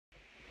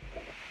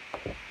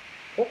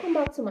Welcome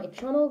back to my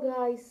channel,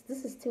 guys.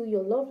 This is still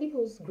your lovely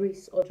host,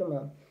 Grace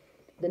Ojoman.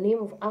 The name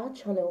of our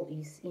channel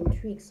is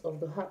Intrigues of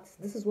the Heart.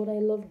 This is what I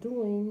love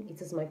doing.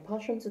 It is my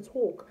passion to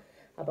talk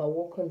about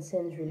what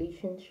concerns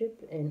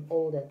relationship and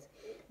all that.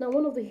 Now,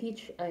 one of the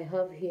hitch I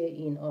have here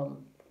in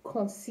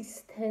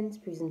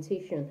consistent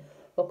presentation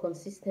or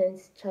consistent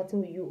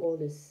chatting with you all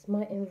is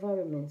my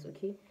environment.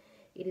 Okay,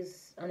 it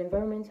is an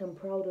environment I'm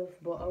proud of,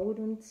 but I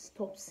wouldn't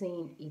stop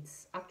saying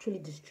it's actually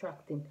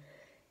distracting.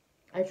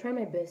 I try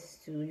my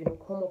best to,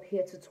 come up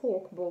here to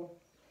talk, but,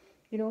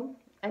 you know,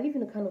 I live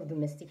in a kind of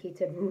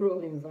domesticated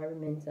rural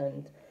environment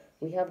and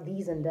we have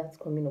these and that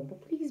coming up.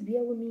 But please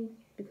bear with me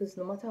because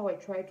no matter how I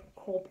try to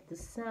cope the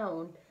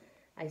sound,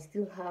 I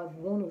still have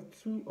one or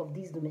two of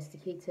these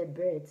domesticated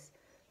birds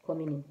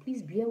coming in.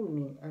 Please bear with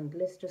me and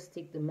let's just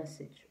take the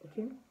message,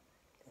 okay?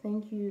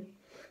 Thank you.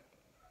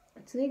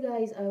 Today,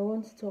 guys, I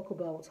want to talk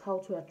about how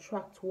to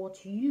attract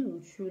what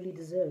you truly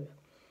deserve,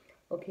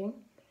 okay?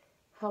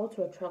 How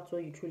to attract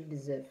what you truly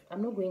deserve.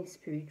 I'm not going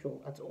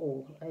spiritual at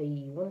all.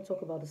 I want to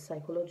talk about the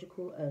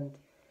psychological and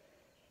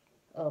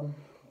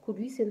could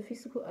we say the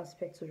physical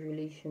aspects of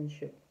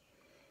relationship.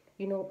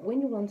 When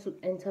you want to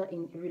enter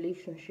in a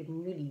relationship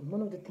newly,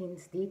 one of the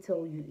things they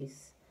tell you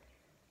is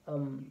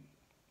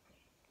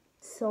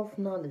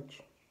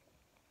self-knowledge.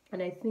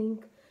 And I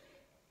think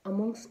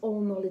amongst all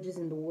knowledges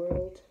in the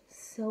world,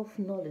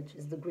 self-knowledge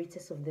is the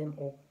greatest of them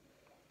all.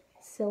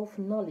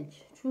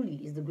 Self-knowledge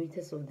truly is the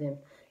greatest of them,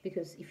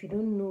 because if you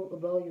don't know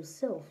about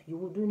yourself,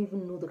 you don't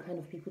even know the kind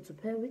of people to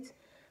pair with,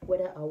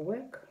 whether at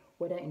work,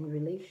 whether in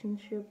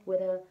relationship,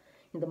 whether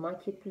in the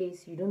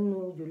marketplace. You don't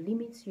know your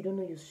limits, you don't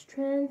know your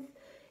strength,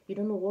 you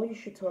don't know what you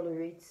should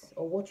tolerate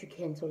or what you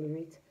can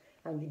tolerate,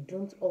 and you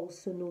don't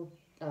also know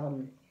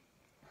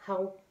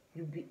how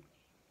you be,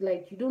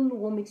 like, you don't know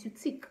what makes you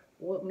tick,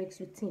 what makes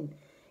you think.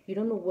 You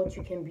don't know what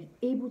you can be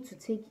able to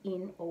take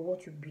in or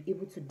what you'll be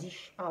able to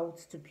dish out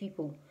to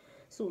people.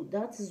 So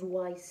that is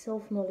why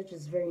self-knowledge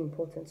is very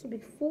important. So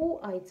before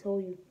I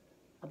tell you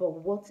about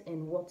what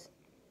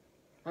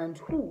and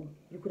who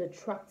you could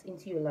attract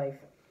into your life,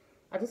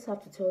 I just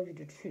have to tell you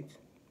the truth.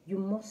 You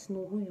must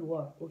know who you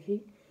are, okay?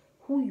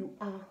 Who you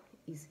are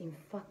is in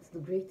fact the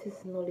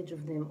greatest knowledge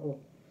of them all.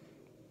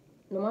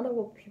 No matter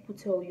what people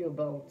tell you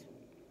about,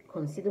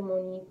 consider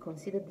money,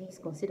 consider this,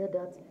 consider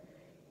that,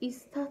 it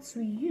starts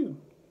with you.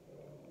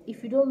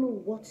 If you don't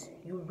know what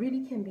you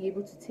really can be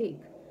able to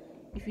take,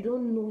 if you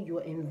don't know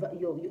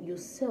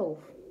yourself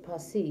per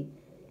se,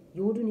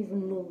 you wouldn't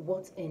even know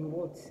what and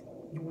what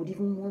you would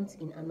even want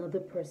in another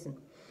person.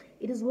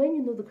 It is when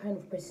you know the kind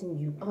of person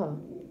you are,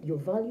 your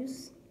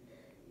values.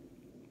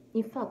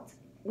 In fact,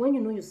 when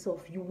you know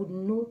yourself, you would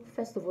know,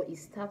 first of all, it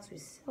starts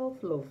with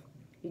self-love.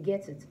 You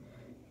get it?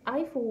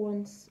 I, for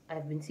once,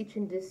 I've been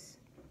teaching this,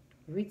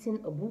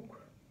 written a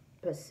book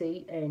per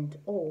se and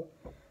all,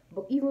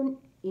 but even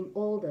in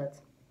all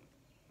that,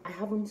 I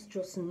haven't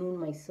just known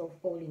myself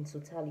all in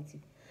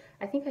totality.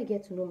 I think I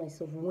get to know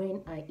myself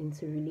when I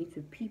interrelate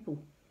with people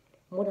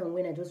more than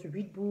when I just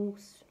read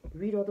books,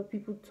 read other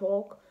people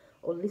talk,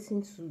 or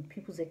listen to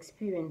people's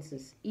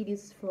experiences. It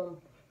is from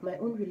my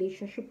own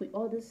relationship with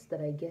others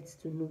that I get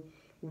to know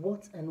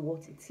what and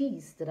what it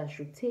is that I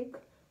should take,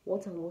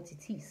 what and what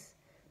it is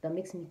that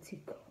makes me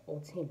tick or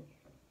tin.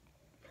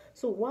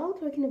 So while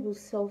talking about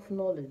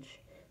self-knowledge,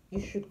 you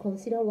should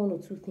consider one or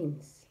two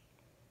things.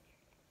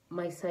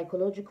 My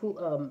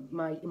psychological,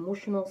 my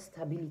emotional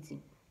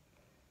stability.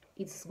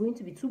 It's going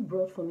to be too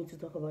broad for me to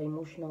talk about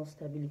emotional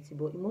stability,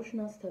 but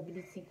emotional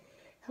stability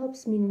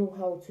helps me know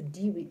how to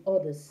deal with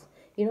others.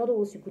 In other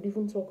words, you could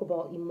even talk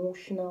about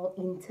emotional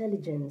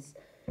intelligence.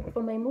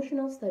 For my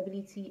emotional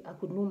stability, I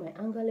could know my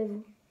anger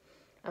level,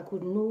 I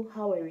could know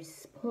how I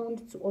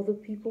respond to other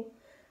people,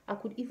 I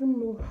could even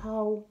know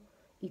how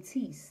it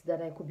is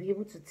that I could be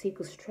able to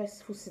take a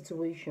stressful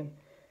situation.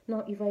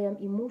 Now, if I am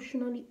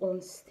emotionally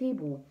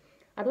unstable,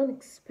 I don't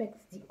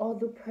expect the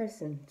other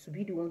person to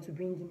be the one to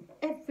bring in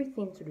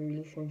everything to the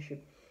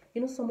relationship.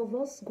 Some of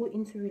us go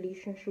into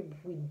relationship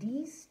with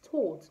these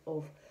thoughts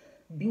of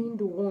being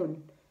the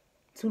one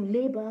to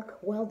lay back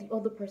while the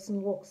other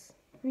person works.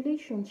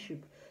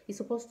 Relationship is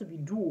supposed to be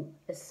dual,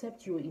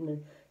 except you're in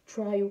a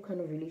trial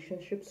kind of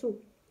relationship. So,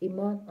 a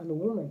man and a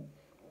woman.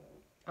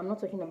 I'm not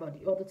talking about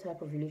the other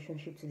type of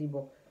relationship today,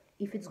 but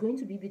if it's going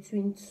to be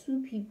between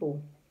two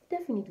people,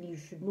 definitely you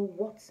should know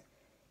what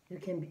you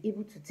can be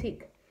able to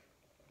take.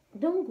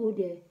 Don't go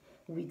there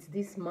with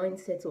this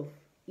mindset of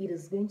it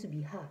is going to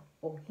be her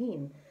or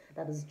him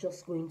that is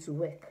just going to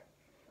work.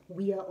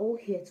 We are all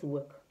here to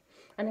work.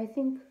 And I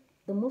think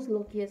the most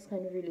luckiest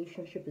kind of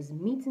relationship is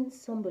meeting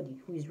somebody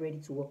who is ready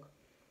to work.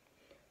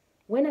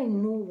 When I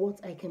know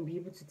what I can be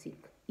able to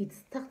take, it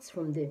starts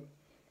from there.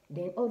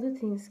 Then other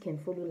things can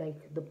follow,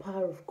 like the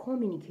power of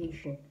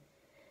communication.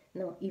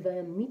 Now, if I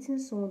am meeting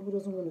someone who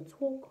doesn't want to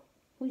talk,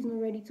 who is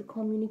not ready to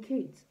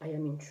communicate, I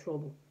am in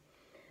trouble.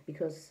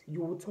 Because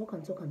you will talk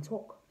and talk and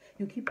talk.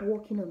 You keep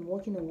walking and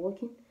walking and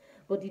walking.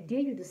 But the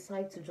day you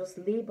decide to just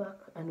lay back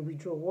and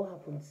withdraw, what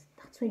happens?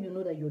 That's when you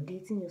know that you're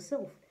dating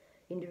yourself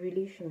in the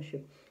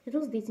relationship. You're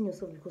just dating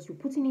yourself because you're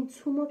putting in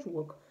too much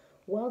work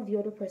while the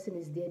other person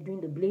is there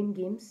doing the blame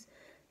games.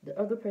 The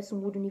other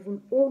person wouldn't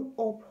even own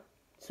up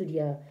to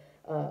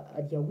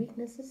their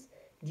weaknesses.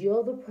 The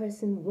other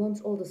person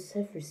wants all the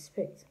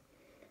self-respect.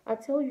 I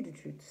tell you the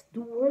truth,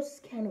 the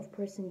worst kind of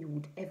person you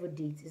would ever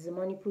date is a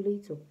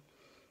manipulator.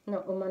 Now,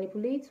 a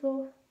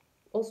manipulator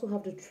also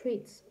have the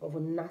traits of a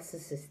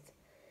narcissist.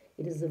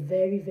 It is a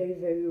very, very,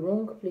 very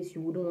wrong place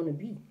you wouldn't want to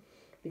be,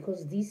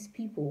 because these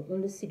people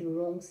only see the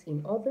wrongs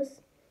in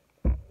others.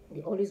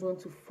 They always want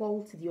to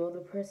fault the other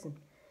person.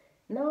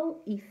 Now,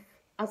 if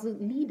as a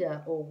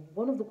leader, or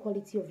one of the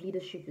quality of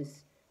leadership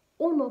is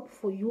own up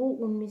for your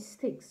own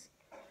mistakes.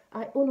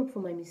 I own up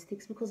for my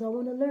mistakes because I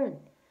want to learn.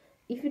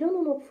 If you don't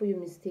own up for your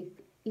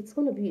mistake, it's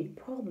going to be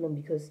a problem,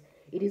 because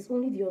it is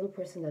only the other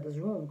person that is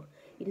wrong.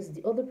 It is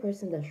the other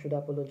person that should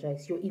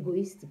apologize. You're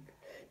egoistic.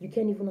 You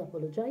can't even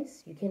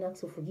apologize. You can't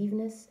ask for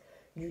forgiveness.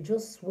 You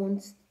just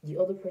want the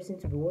other person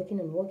to be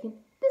working and working.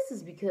 This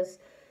is because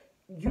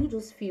you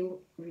just feel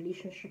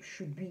relationship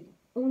should be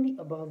only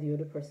about the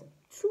other person.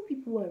 Two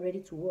people who are ready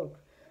to work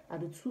are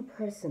the two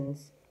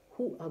persons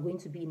who are going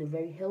to be in a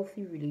very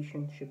healthy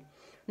relationship.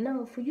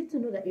 Now, for you to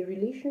know that a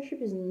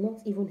relationship is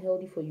not even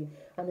healthy for you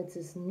and it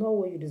is not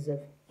what you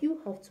deserve, you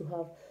have to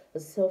have a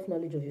self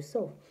knowledge of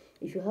yourself.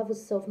 If you have a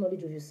self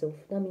knowledge of yourself,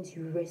 that means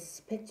you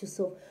respect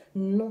yourself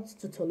not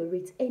to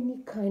tolerate any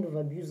kind of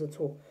abuse at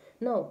all.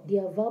 Now,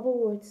 there are verbal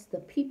words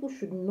that people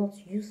should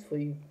not use for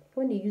you.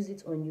 When they use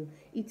it on you,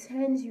 it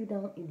turns you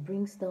down, it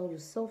brings down your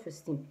self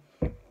esteem.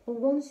 But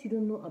once you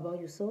don't know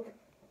about yourself,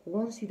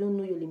 once you don't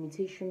know your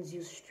limitations,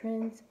 your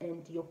strengths,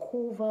 and your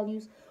core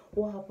values,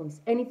 what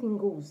happens? Anything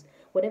goes.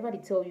 Whatever they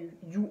tell you,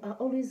 you are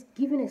always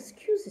giving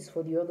excuses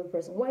for the other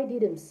person. Why they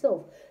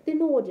themselves? They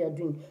know what they are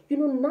doing. You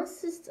know,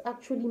 narcissists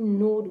actually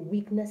know the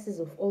weaknesses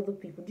of other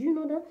people. Do you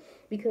know that?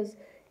 Because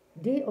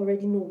they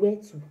already know where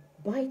to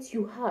bite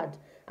you hard,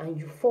 and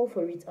you fall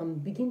for it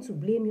and begin to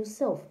blame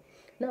yourself.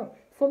 Now,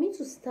 for me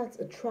to start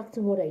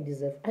attracting what I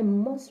deserve, I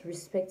must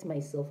respect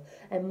myself,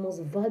 I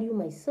must value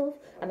myself,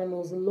 and I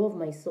must love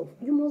myself.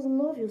 You must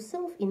love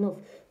yourself enough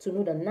to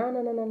know that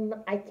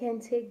no, I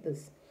can't take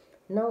this.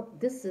 Now,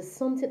 this is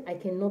something I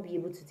cannot be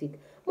able to take.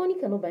 Money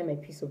cannot buy my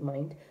peace of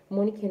mind.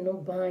 Money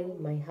cannot buy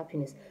my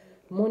happiness.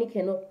 Money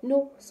cannot.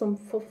 No,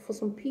 for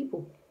some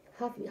people,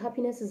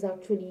 happiness is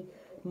actually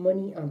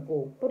money and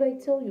all. But I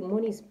tell you,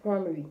 money is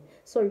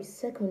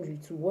secondary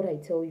to what I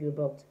tell you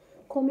about.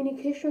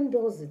 Communication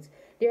does it.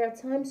 There are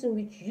times in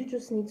which you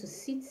just need to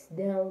sit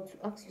down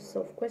to ask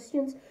yourself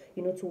questions,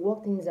 to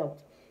work things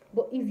out.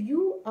 But if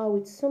you are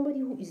with somebody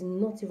who is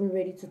not even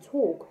ready to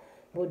talk,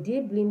 but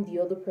they blame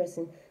the other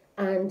person,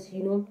 and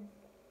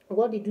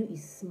what they do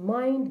is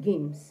mind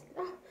games.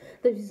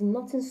 There is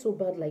nothing so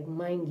bad like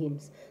mind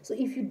games. So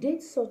if you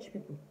date such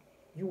people,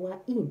 you are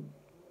in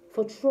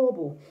for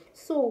trouble.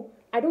 So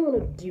I don't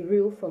want to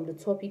derail from the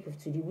topic of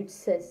today, which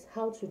says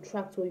how to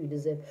attract what you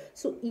deserve.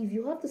 So if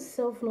you have the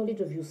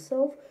self-knowledge of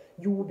yourself,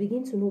 you will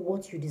begin to know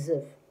what you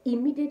deserve.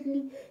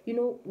 Immediately, the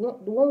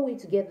one way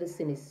to get this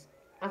in is,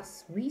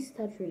 as we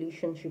start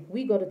relationship,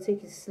 we got to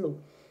take it slow.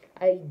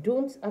 I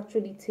don't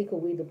actually take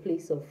away the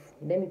place of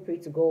let me pray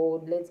to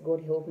God, let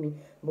God help me.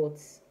 But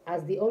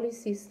as they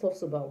always say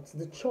stuffs about,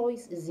 the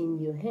choice is in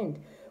your hand.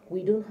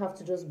 We don't have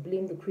to just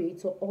blame the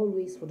creator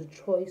always for the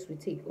choice we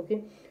take,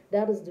 okay?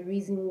 That is the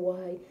reason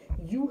why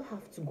you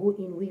have to go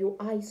in with your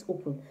eyes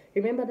open.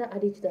 Remember that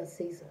adage that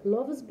says,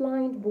 love is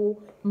blind, but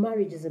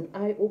marriage is an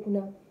eye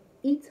opener.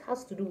 It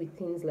has to do with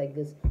things like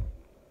this.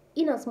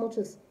 In as much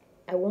as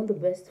I want the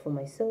best for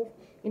myself,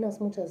 in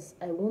as much as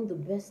I want the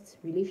best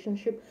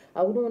relationship,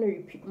 I wouldn't want to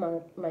repeat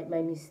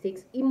my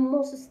mistakes. It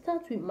must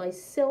start with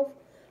myself.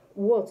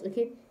 What?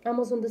 Okay, I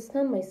must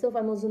understand myself.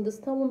 I must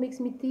understand what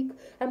makes me tick.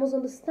 I must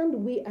understand the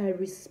way I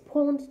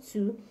respond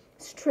to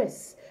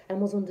stress. I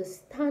must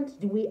understand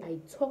the way I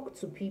talk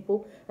to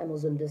people. I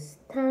must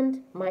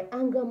understand my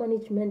anger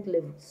management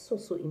level. So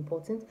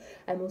important.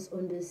 I must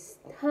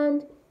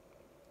understand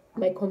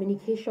my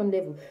communication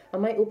level.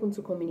 Am I open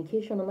to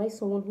communication? Am I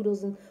someone who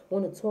doesn't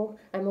want to talk?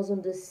 I must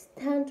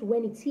understand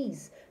when it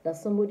is that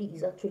somebody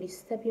is actually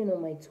stepping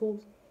on my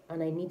toes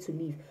and I need to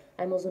leave.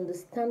 I must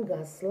understand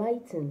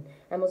gaslighting.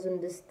 I must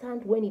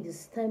understand when it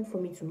is time for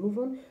me to move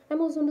on. I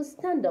must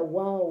understand that,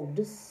 wow,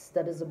 this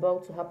that is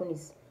about to happen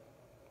is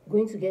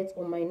going to get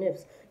on my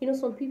nerves.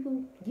 Some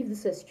people give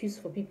this excuse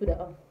for people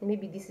that,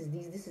 maybe this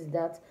is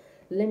that.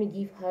 Let me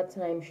give her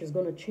time. She's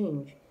going to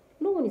change.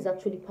 No one is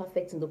actually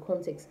perfect in the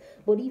context.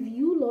 But if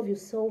you love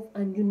yourself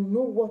and you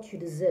know what you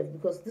deserve,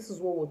 because this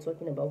is what we're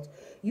talking about,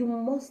 you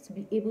must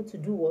be able to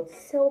do what?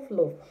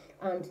 Self-love.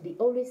 And they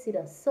always say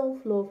that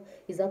self-love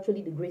is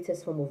actually the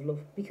greatest form of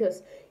love.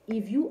 Because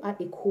if you are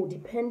a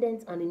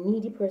codependent and a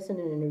needy person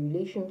in a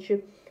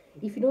relationship,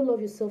 if you don't love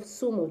yourself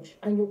so much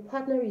and your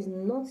partner is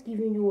not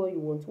giving you what you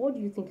want, what do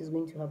you think is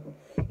going to happen?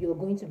 You're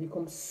going to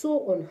become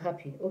so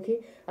unhappy, okay?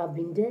 I've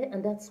been there,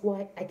 and that's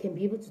why I can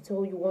be able to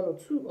tell you one or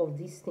two of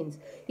these things.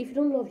 If you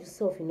don't love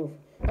yourself enough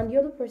and the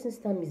other person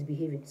starts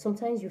misbehaving,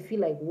 sometimes you feel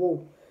like,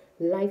 whoa,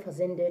 life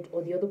has ended,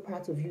 or the other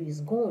part of you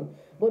is gone.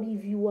 But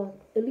if you are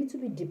a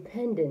little bit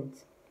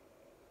dependent,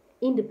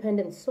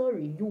 independent,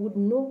 sorry, you would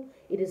know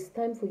it is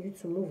time for you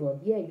to move on.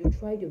 Yeah, you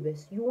tried your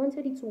best. You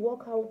wanted it to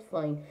work out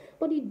fine,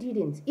 but it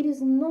didn't. It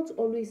is not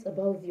always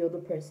about the other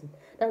person.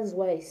 That is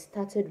why I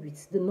started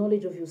with the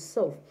knowledge of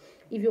yourself.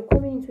 If you're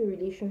coming into a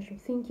relationship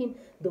thinking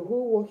the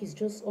whole work is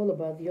just all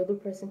about the other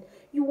person,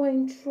 you are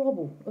in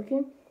trouble,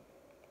 okay?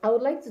 I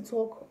would like to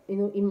talk,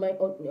 in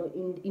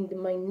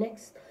my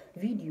next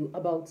video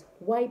about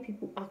why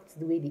people act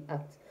the way they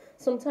act.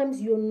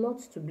 Sometimes you're not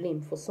to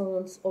blame for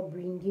someone's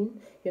upbringing.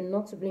 You're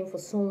not to blame for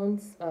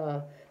someone's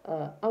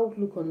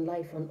outlook on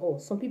life and all.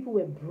 Some people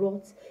were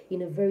brought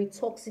in a very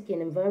toxic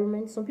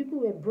environment. Some people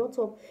were brought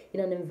up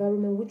in an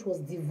environment which was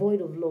devoid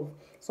of love.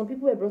 Some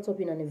people were brought up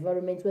in an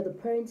environment where the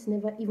parents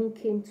never even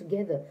came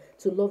together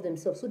to love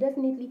themselves. So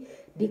definitely,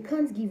 they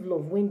can't give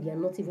love when they are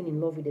not even in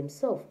love with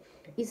themselves.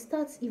 It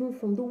starts even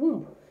from the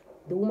womb.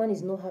 The woman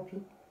is not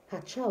happy.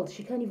 Her child,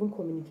 she can't even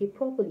communicate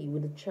properly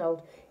with the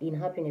child in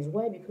happiness.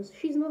 Why? Because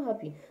she's not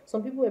happy.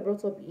 Some people were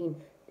brought up in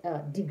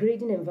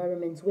degrading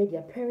environments where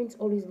their parents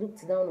always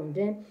looked down on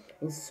them,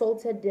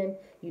 insulted them,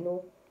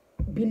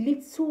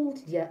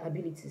 belittled their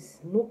abilities.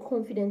 No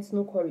confidence,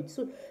 no courage.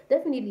 So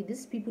definitely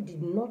these people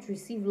did not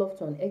receive love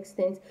to an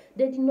extent.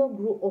 They did not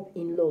grow up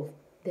in love.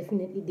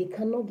 Definitely they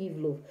cannot give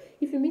love.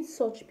 If you meet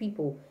such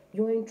people,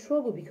 you're in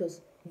trouble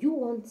because you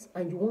want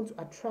to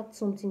attract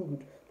something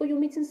good, but you're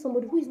meeting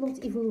somebody who is not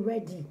even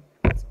ready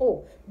at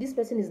all. This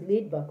person is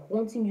laid back,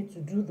 wanting you to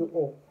do the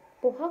all.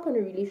 But how can a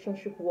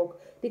relationship work?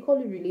 They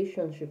call it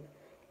relationship.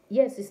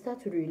 Yes, it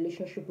starts with a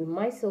relationship with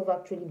myself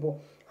actually, but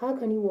how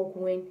can it work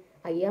when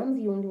I am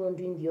the only one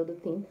doing the other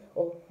thing,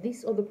 or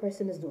this other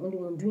person is the only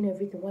one doing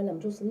everything while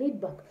I'm just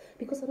laid back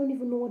because I don't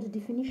even know what the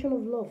definition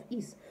of love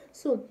is?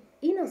 So,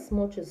 in as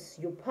much as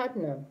your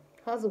partner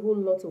has a whole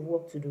lot of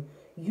work to do,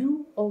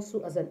 you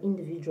also as an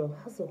individual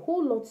has a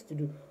whole lot to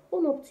do.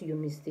 Own up to your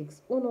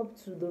mistakes, own up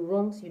to the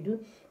wrongs you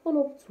do, own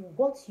up to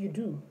what you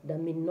do that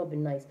may not be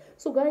nice.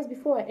 So guys,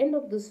 before I end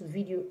up this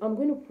video, I'm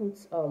going to put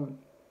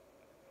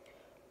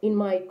in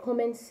my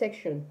comment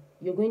section,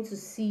 you're going to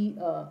see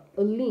a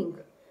link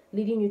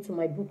leading you to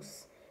my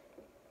books.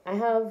 I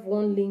have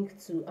one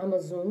link to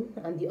Amazon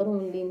and the other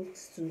one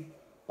links to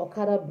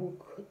Okada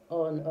book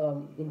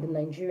on in the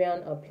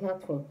Nigerian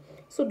platform.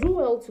 So do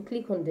well to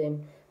click on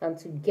them and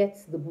to get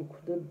the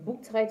book. The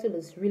book title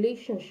is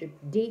Relationship,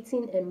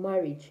 Dating and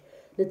Marriage,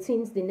 the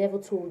things they never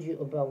told you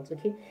about.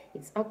 Okay,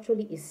 it's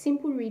actually a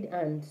simple read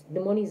and the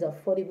money is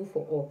affordable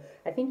for all.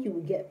 I think you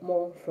will get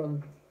more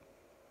from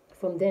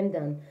them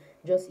than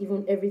just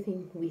even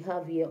everything we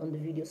have here on the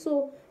video.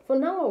 So for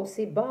now, I'll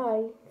say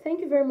bye.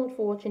 Thank you very much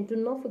for watching. Do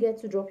not forget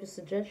to drop your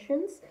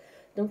suggestions.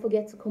 Don't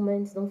forget to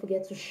comment. Don't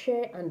forget to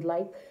share and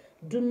like.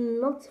 Do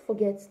not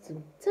forget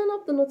to turn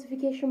up the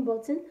notification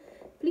button.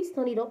 Please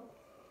turn it up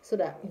so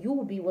that you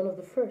will be one of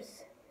the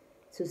first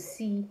to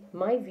see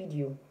my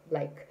video.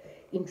 Like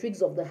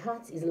Intrigues of the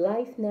Heart is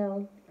live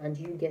now, and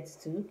you get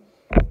to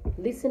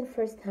listen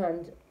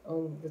firsthand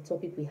on the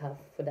topic we have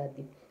for that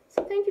day.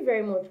 So thank you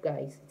very much,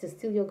 guys. It is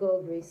still your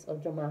girl, Grace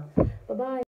of Jama. Bye-bye.